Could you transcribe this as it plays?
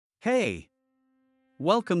Hey!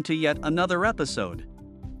 Welcome to yet another episode.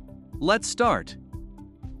 Let's start.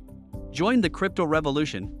 Join the crypto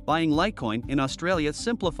revolution, buying Litecoin in Australia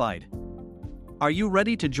simplified. Are you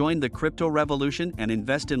ready to join the crypto revolution and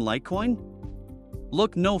invest in Litecoin?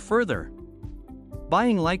 Look no further.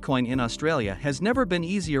 Buying Litecoin in Australia has never been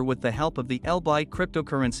easier with the help of the Litecoin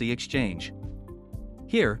cryptocurrency exchange.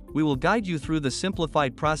 Here, we will guide you through the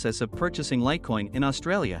simplified process of purchasing Litecoin in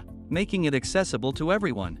Australia, making it accessible to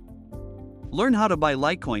everyone. Learn how to buy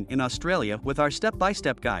Litecoin in Australia with our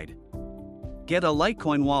step-by-step guide. Get a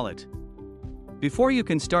Litecoin wallet. Before you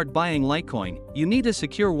can start buying Litecoin, you need a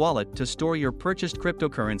secure wallet to store your purchased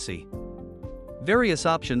cryptocurrency. Various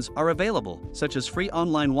options are available, such as free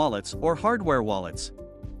online wallets or hardware wallets.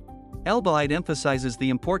 Litecoin emphasizes the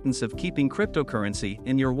importance of keeping cryptocurrency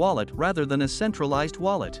in your wallet rather than a centralized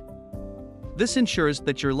wallet. This ensures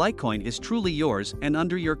that your Litecoin is truly yours and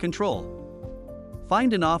under your control.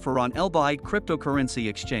 Find an offer on Litecoin cryptocurrency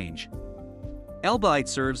exchange. Litecoin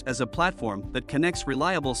serves as a platform that connects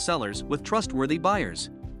reliable sellers with trustworthy buyers.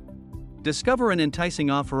 Discover an enticing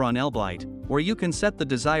offer on Litecoin, where you can set the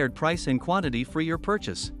desired price and quantity for your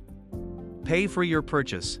purchase. Pay for your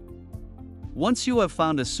purchase. Once you have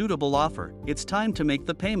found a suitable offer, it's time to make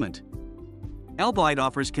the payment. Litecoin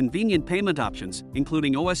offers convenient payment options,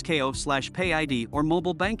 including OSKO/PayID or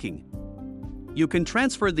mobile banking. You can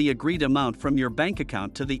transfer the agreed amount from your bank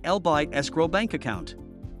account to the Litecoin escrow bank account.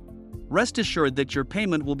 Rest assured that your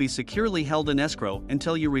payment will be securely held in escrow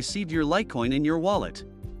until you receive your Litecoin in your wallet.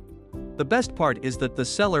 The best part is that the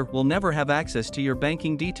seller will never have access to your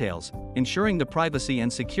banking details, ensuring the privacy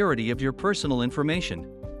and security of your personal information.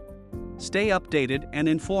 Stay updated and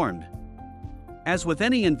informed. As with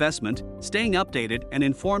any investment, staying updated and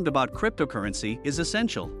informed about cryptocurrency is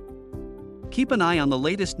essential. Keep an eye on the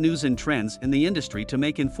latest news and trends in the industry to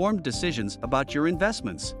make informed decisions about your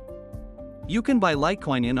investments. You can buy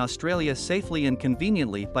Litecoin in Australia safely and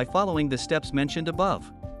conveniently by following the steps mentioned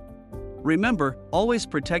above. Remember, always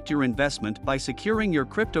protect your investment by securing your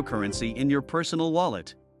cryptocurrency in your personal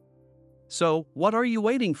wallet. So, what are you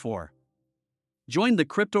waiting for? Join the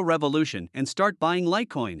crypto revolution and start buying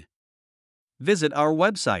Litecoin. Visit our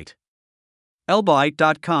website,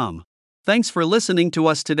 litecoin.com. Thanks for listening to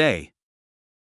us today.